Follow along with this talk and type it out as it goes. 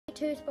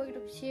two Spooky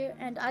Dogs here,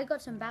 and I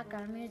got some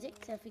background music,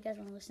 so if you guys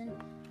want to listen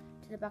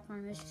to the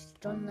background music, it's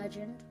John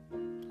Legend,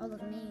 all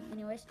of me,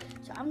 anyways.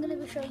 So I'm going to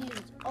be showing you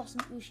this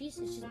awesome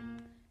Ooshies. It's just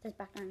this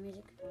background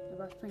music.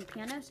 We're both playing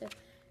piano, so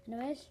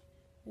anyways,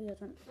 we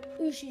got one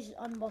Ooshies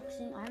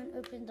unboxing. I haven't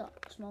opened the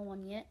small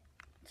one yet,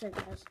 so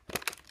guys,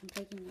 I'm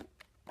taking it.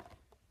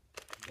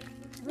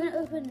 I'm going to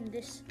open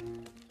this,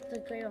 the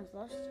grey one's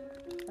lost,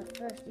 but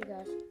first, you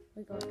guys,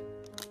 we got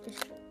this,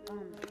 I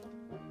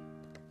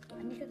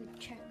need to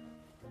check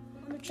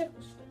on the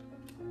checklist.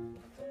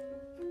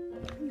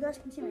 You guys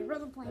can see my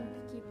brother playing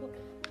the keyboard.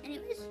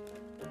 Anyways,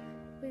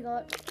 we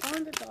got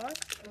On the Dark.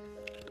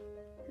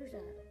 Who's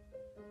that?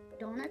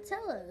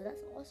 Donatello.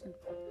 That's awesome.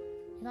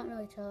 You can't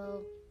really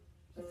tell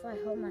if I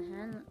hold my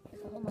hand.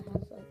 If I hold my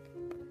hands like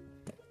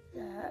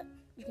that,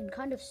 you can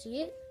kind of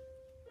see it.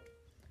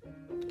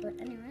 But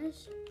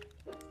anyways,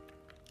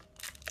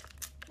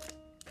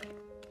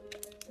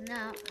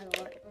 now I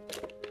got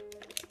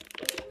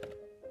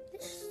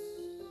this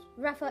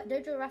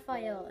Dojo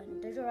Raphael,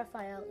 and Dojo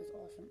Raphael is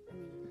awesome. I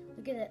mean,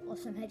 look at that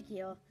awesome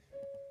headgear.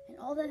 And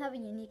all of them have a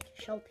unique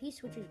shell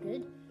piece, which is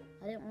good.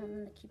 I didn't want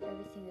them to keep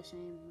everything the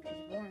same, which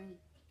is boring.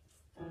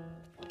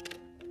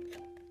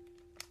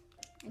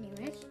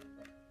 Anyways,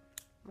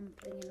 I'm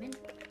putting him in.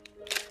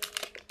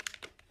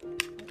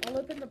 I'll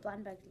open the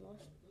blind bag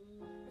lost.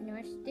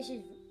 Anyways, this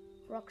is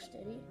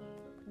Rocksteady.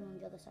 Put him on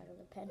the other side of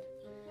the pen.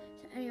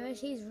 So anyways,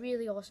 he's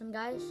really awesome,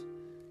 guys.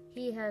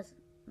 He has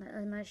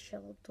a nice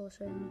shell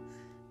torso and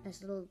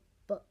nice little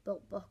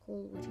belt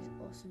buckle, which is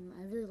awesome.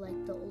 I really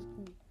like the old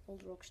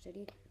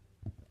Rocksteady.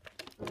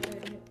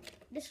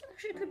 This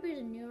actually could be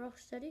the new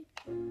Rocksteady,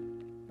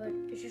 but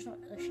it's just not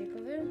the shape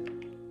of it.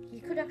 He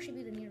could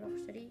actually be the new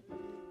Rocksteady,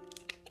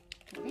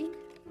 I think.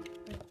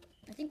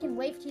 I think in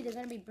Wave 2 they're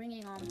gonna be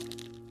bringing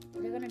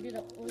they're gonna do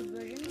the old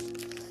versions.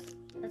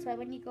 That's why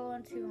when you go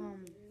onto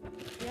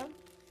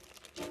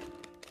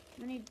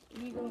when you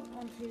go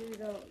onto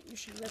the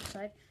Ooshies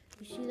website,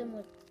 you see them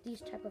with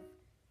these type of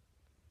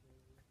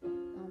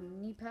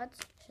knee pads.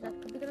 So that's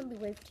probably gonna be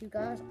Wave 2,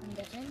 guys, I'm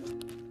guessing.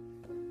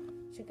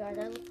 So guys,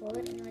 I look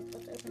forward. Anyways,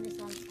 let's open this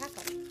pack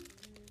up.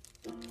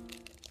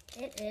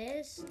 It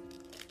is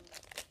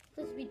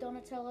supposed to be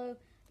Donatello.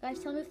 Guys,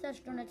 tell me if that's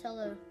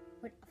Donatello.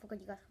 Wait, I forgot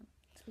you guys are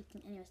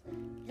speaking. Anyways,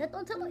 is that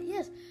Donatello?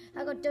 Yes,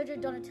 I got Dojo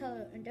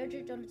Donatello, and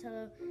Dojo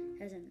Donatello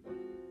has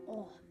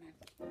oh man,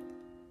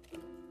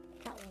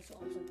 that was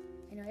awesome.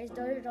 Anyways,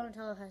 Dojo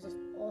Donatello has this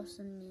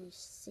awesome new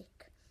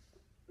sick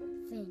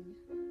thing.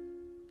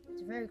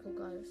 It's very cool,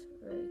 guys.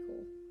 Very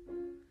cool.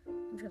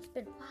 I'm just gonna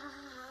spin.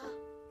 Wow.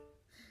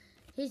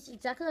 He's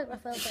exactly like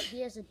Raphael, but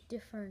he has a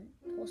different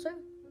torso,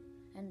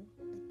 and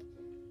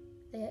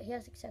he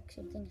has the exact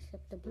same thing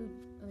except the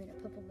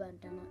purple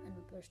bandana and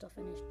the blue stuff,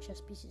 and his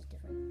chest piece is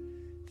different.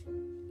 So,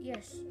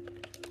 yes,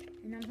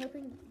 and I'm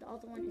hoping the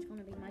other one is going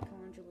to be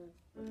Michelangelo.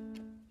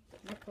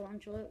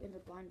 Michelangelo in the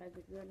blind bag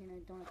with Rudy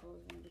and Donatello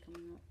is going to be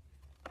coming up.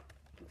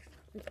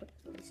 We put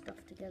this stuff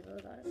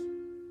together, guys.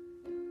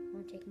 It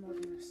won't take more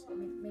than this. I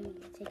mean, maybe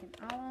take an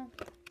hour.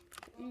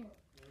 Yeah.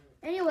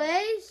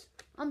 Anyways,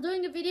 I'm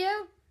doing a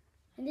video.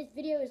 And this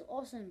video is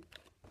awesome.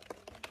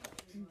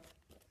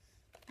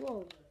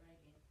 Whoa.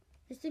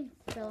 This thing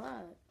fell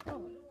out.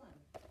 Oh.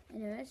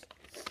 Anyways.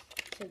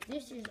 So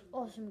this is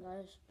awesome,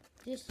 guys.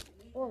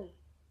 Oh.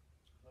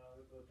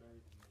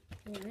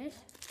 Anyways.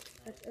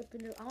 Let's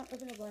open I want to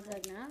open the blind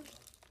bag now.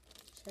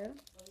 So.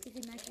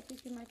 Kiki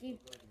Mikey.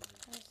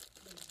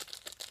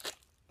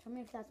 Tell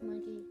me if that's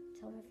Mikey.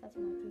 I'm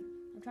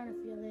trying to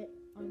feel it.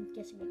 I'm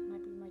guessing it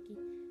might be Mikey.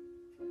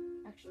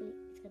 Actually,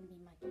 it's going to be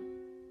Mikey.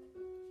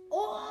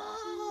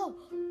 Oh!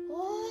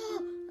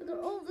 I got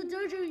all the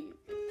Dojo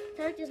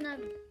characters now.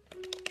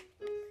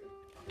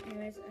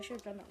 Anyways, I should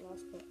have done that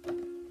last, but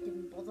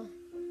didn't bother.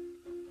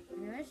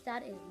 Anyways,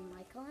 that is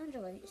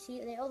Michelangelo. See,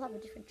 they all have a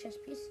different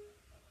chest piece,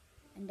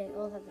 and they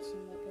all have the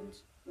same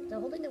weapons. They're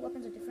holding their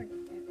weapons a different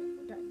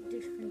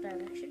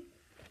direction,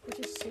 which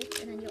is sick.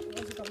 And then you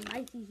also got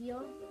Mikey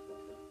here.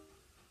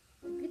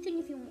 Good thing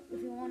if you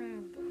want to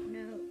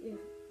know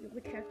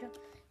which character.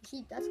 You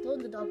see, that's glow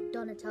in the dark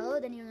Donatello.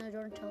 Then you know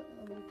Donatello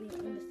will be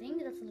in the thing.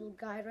 That's a little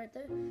guy right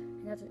there,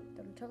 and that's it,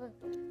 Donatello.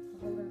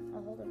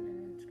 I'll hold him, and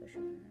then just go show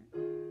him.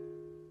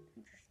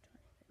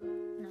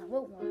 No, it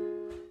won't work.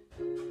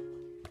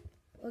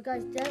 Well,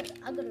 guys,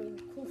 I got a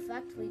cool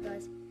fact for you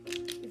guys.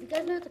 If you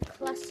guys know the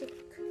classic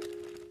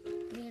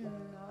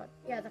Leonardo,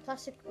 the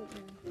classic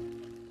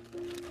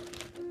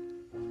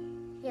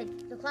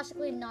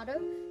Leonardo,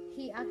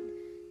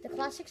 the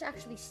classics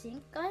actually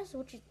sink, guys,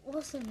 which is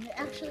awesome. They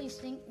actually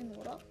sink in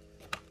water.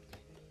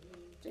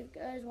 So if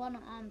you guys want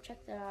to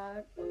check that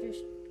out,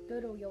 just go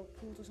to your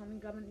pools or something,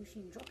 grab an Ooshie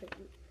and drop it.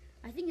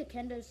 I think the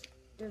Kendos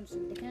don't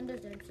sink. The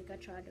Kendos don't sink. I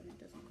tried them, it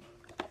doesn't.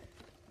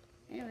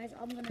 Anyways,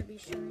 I'm going to be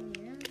showing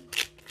you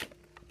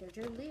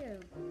Dojo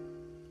Leo.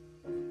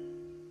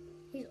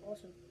 He's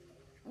awesome.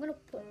 I'm going to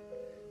put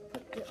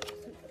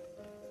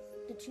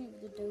the two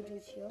of the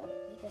dojos here.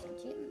 You guys can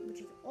see it,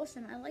 which is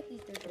awesome. I like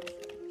these dojos.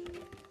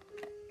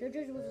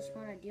 Dojos was a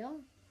smart idea.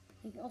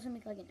 You can also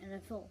make like an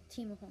NFL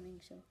team of homing,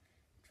 so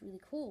really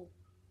cool.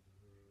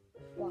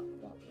 Wow,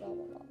 wow, wow,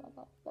 wow, wow,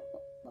 wow, wow,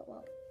 wow, wow,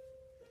 wow.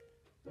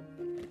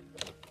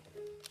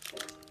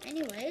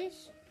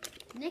 Anyways,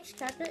 next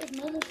character is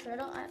normal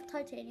Shredder. I have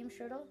titanium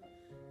Shredder.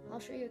 I'll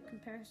show you a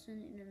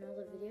comparison in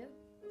another video.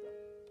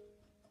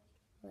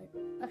 Wait,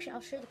 actually,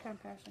 I'll show you the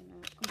comparison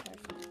now.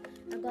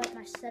 I got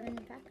my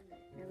 7-pack,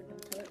 and I would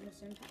don't tell it in the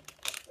 7-pack.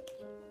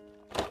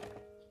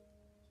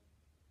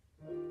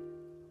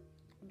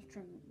 I'm just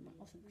trying my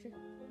awesome shit.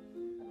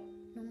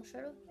 Normal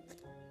Shredder,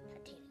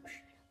 titanium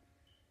Shredder.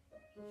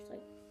 It's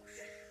like,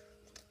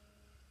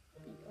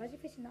 why is he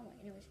facing that way?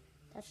 Anyways,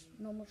 that's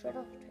normal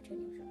Shredder,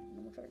 titanium Shredder,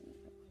 normal Shredder.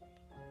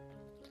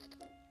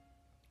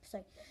 It's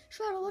like,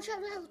 Shredder, watch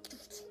out now!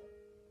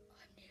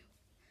 I'm new.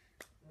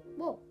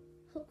 Whoa,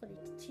 look at it.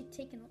 He's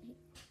taking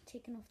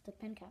off the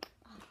pen cap.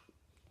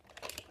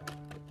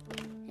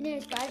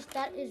 Anyways, guys,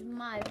 that is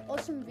my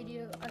awesome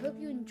video. I hope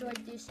you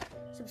enjoyed this.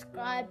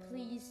 Subscribe,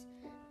 please.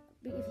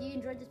 If you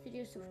enjoyed this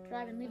video,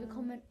 subscribe and leave a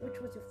comment which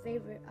was your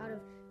favorite out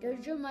of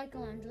Dojo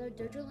Michelangelo,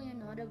 Dojo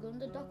Leonardo, Glow in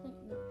the Dark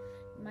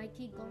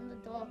Mikey, Glow in the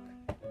Dark,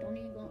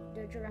 Donnie,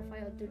 Dojo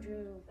Raphael,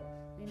 Dojo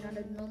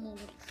Leonardo, normal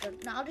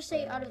Shredder. Now I'll just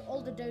say out of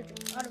all 4 the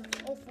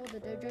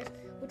dojos,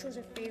 which was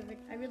your favorite.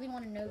 I really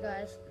want to know,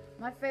 guys.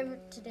 My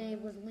favorite today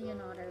was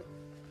Leonardo.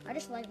 I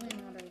just like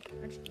Leonardo.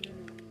 I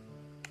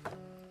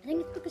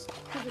think it's because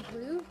he's a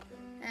blue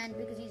and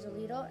because he's a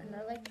leader, and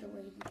I like the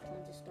way he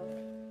plans his stuff.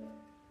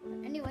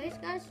 Anyways,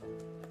 guys,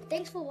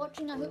 thanks for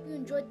watching. I hope you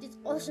enjoyed this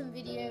awesome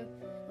video.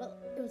 Well,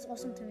 it was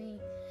awesome to me.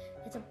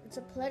 It's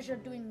a pleasure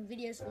doing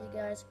videos for you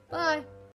guys. Bye.